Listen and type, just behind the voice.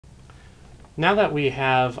Now that we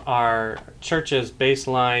have our church's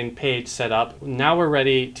baseline page set up, now we're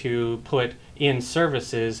ready to put in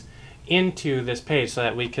services into this page so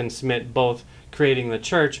that we can submit both creating the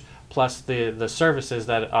church plus the services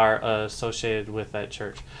that are associated with that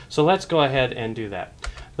church. So let's go ahead and do that.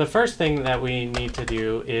 The first thing that we need to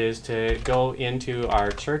do is to go into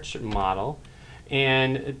our church model,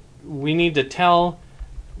 and we need to tell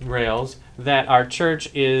Rails that our church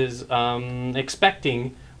is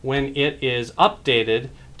expecting when it is updated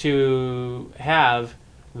to have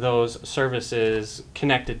those services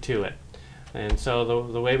connected to it. And so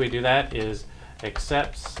the way we do that is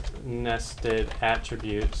accepts nested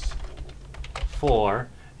attributes for,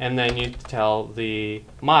 and then you tell the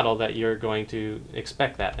model that you're going to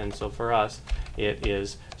expect that. And so for us, it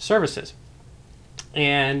is services.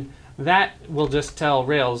 And that will just tell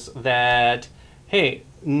Rails that, hey,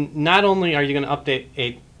 not only are you going to update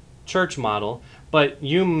a church model, but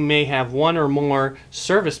you may have one or more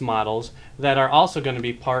service models that are also going to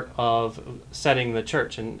be part of setting the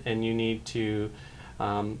church, and you need to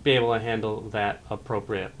be able to handle that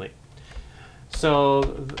appropriately.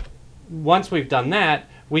 So once we've done that,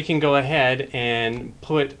 we can go ahead and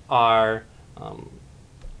put our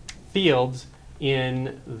fields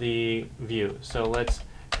in the view. So let's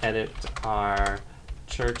edit our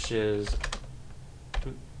church's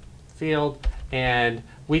field, and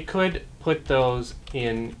we could put those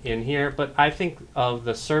in here, but I think of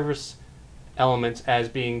the service elements as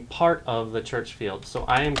being part of the church field. So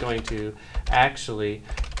I am going to actually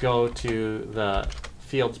go to the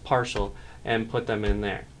fields partial and put them in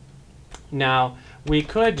there. Now we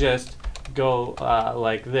could just go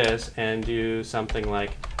like this and do something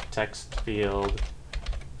like text field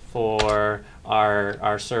for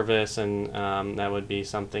our service, and that would be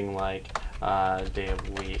something like day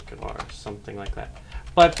of week or something like that.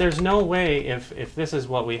 But there's no way, if this is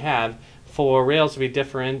what we have, for Rails to be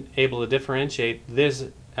able to differentiate this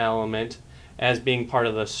element as being part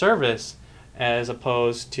of the service as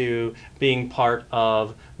opposed to being part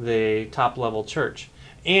of the top level church.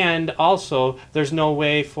 And also, there's no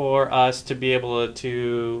way for us to be able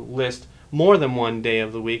to list more than one day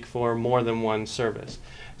of the week for more than one service.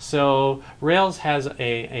 So Rails has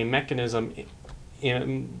a mechanism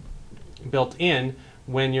built in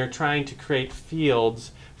when you're trying to create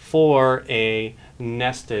fields for a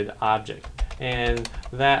nested object. And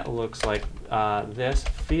that looks like this,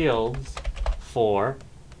 fields for,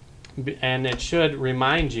 and it should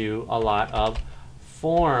remind you a lot of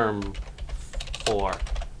form for,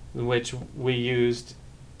 which we used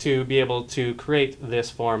to be able to create this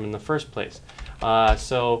form in the first place.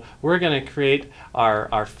 So we're going to create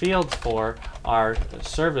our fields for our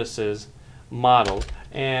services model,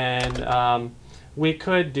 and we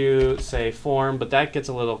could do, say, form, but that gets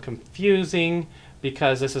a little confusing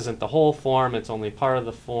because this isn't the whole form, it's only part of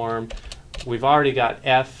the form. We've already got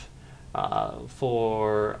F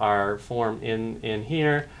for our form in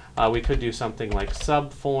here. We could do something like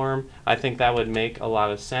subform. I think that would make a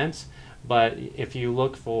lot of sense, but if you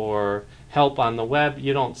look for help on the web,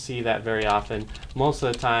 you don't see that very often. Most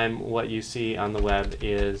of the time what you see on the web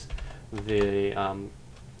is the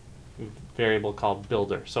variable called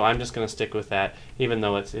builder. So I'm just going to stick with that, even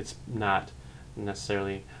though it's not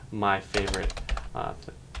necessarily my favorite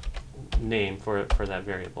name for that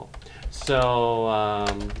variable. So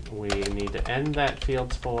we need to end that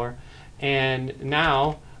fields for, and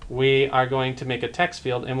now we are going to make a text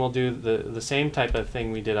field, and we'll do the same type of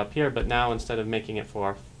thing we did up here, but now instead of making it for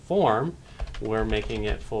our form, we're making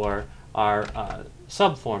it for our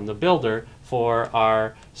subform, the builder for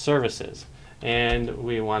our services. And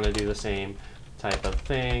we want to do the same type of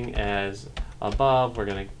thing as above. We're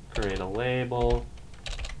going to create a label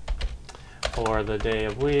for the day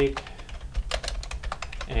of week,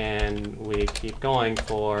 and we keep going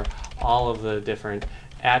for all of the different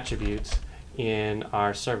attributes in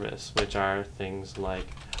our service, which are things like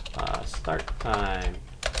start time,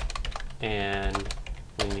 and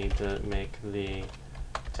we need to make the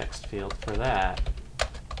text field for that,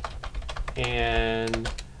 and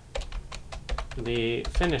the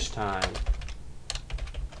finish time,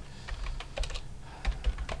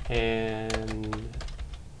 and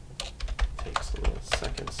it takes a little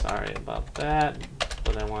second, sorry about that,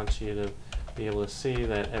 but I want you to be able to see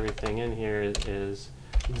that everything in here is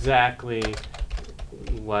exactly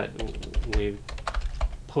what we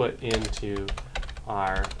put into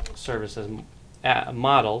our services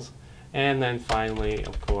models. And then finally,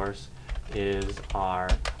 of course, is our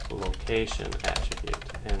location attribute,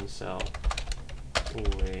 and so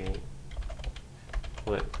we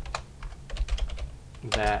put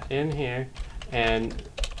that in here, and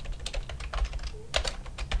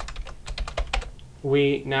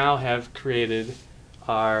we now have created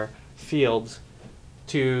our fields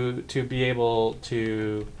to be able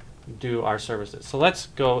to do our services. So let's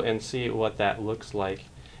go and see what that looks like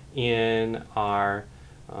in our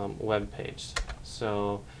web page.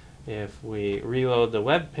 So if we reload the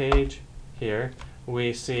web page here,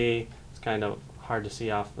 we see it's kind of hard to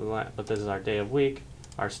see off the line, but this is our day of week,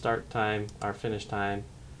 our start time, our finish time,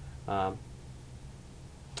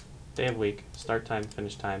 day of week, start time,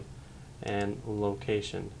 finish time, and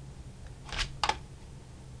location.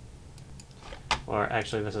 Or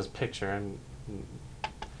actually, this is picture. I'm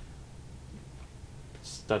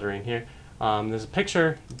stuttering here. There's a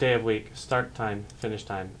picture, day of week, start time, finish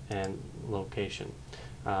time, and location.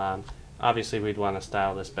 Obviously, we'd want to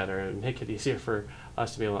style this better and make it easier for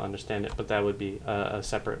us to be able to understand it, but that would be a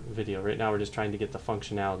separate video. Right now, we're just trying to get the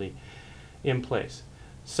functionality in place.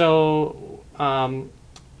 So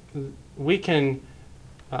we can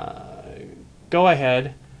go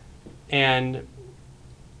ahead and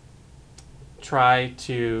try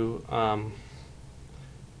to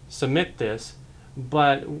submit this,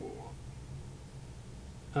 but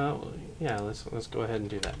yeah, let's go ahead and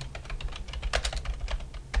do that.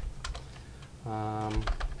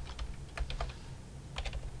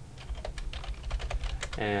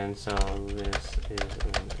 And so this is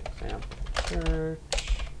an example church,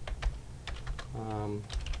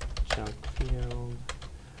 junk field,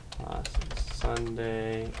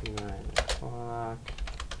 Sunday, 9 o'clock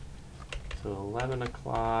to 11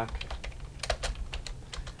 o'clock,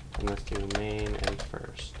 and let's do main and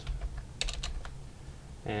first.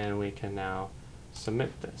 And we can now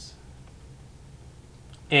submit this.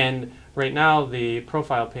 And right now the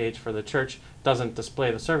profile page for the church doesn't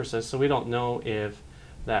display the services, so we don't know if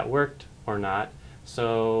that worked or not.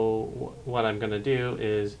 So what I'm going to do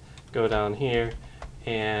is go down here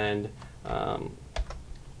and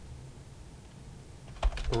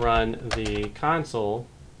run the console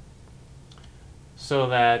so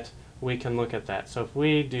that we can look at that. So if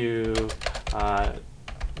we do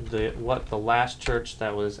the last church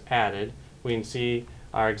that was added, we can see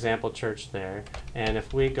our example church there. And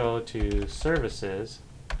if we go to services,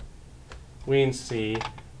 we can see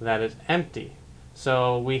that it's empty.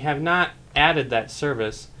 So we have not added that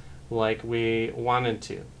service like we wanted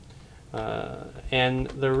to. And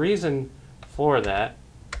the reason for that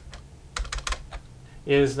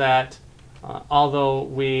is that although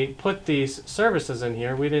we put these services in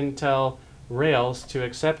here, we didn't tell Rails to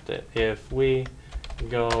accept it. If we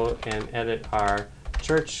go and edit our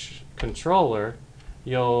church controller,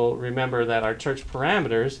 you'll remember that our church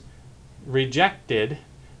parameters rejected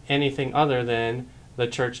anything other than the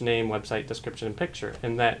church name, website, description, and picture.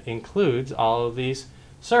 And that includes all of these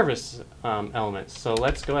service elements. So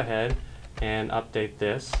let's go ahead and update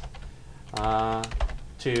this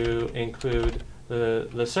to include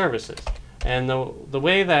the services. And the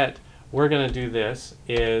way that we're going to do this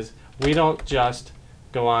is we don't just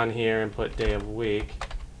go on here and put day of week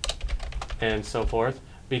and so forth,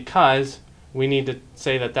 because we need to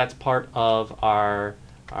say that that's part of our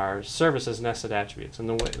services nested attributes. And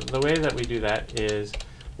the way that we do that is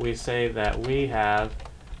we say that we have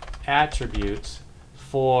attributes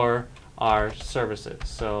for our services.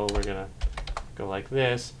 So we're going to go like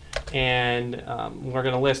this, and we're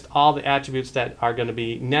going to list all the attributes that are going to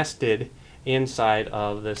be nested inside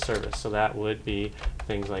of this service. So that would be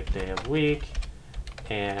things like day of week,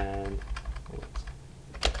 and let's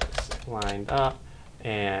get this lined up,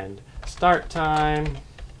 and start time,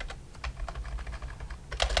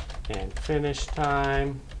 and finish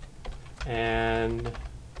time, and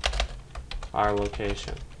our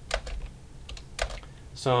location.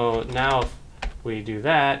 So now if we do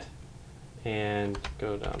that and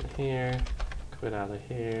go down here, quit out of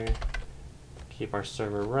here, keep our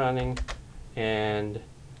server running, and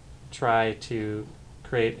try to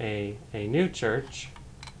create a new church,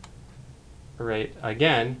 right,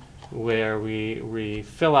 again, where we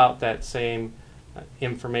fill out that same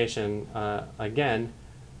information again.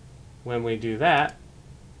 When we do that,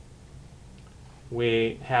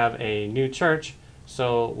 we have a new church.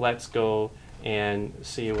 So let's go and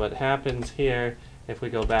see what happens here if we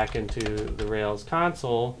go back into the Rails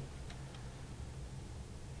console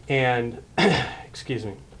and excuse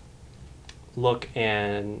me, look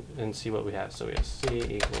and see what we have. So we have C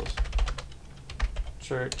equals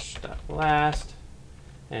church.last,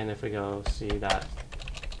 and if we go C.services,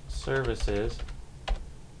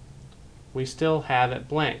 we still have it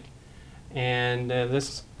blank. And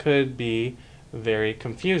this could be very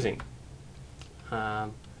confusing.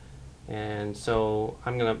 And so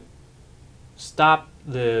I'm going to stop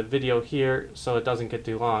the video here so it doesn't get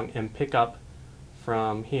too long and pick up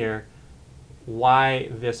from here why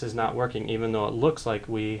this is not working, even though it looks like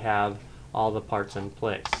we have all the parts in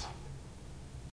place.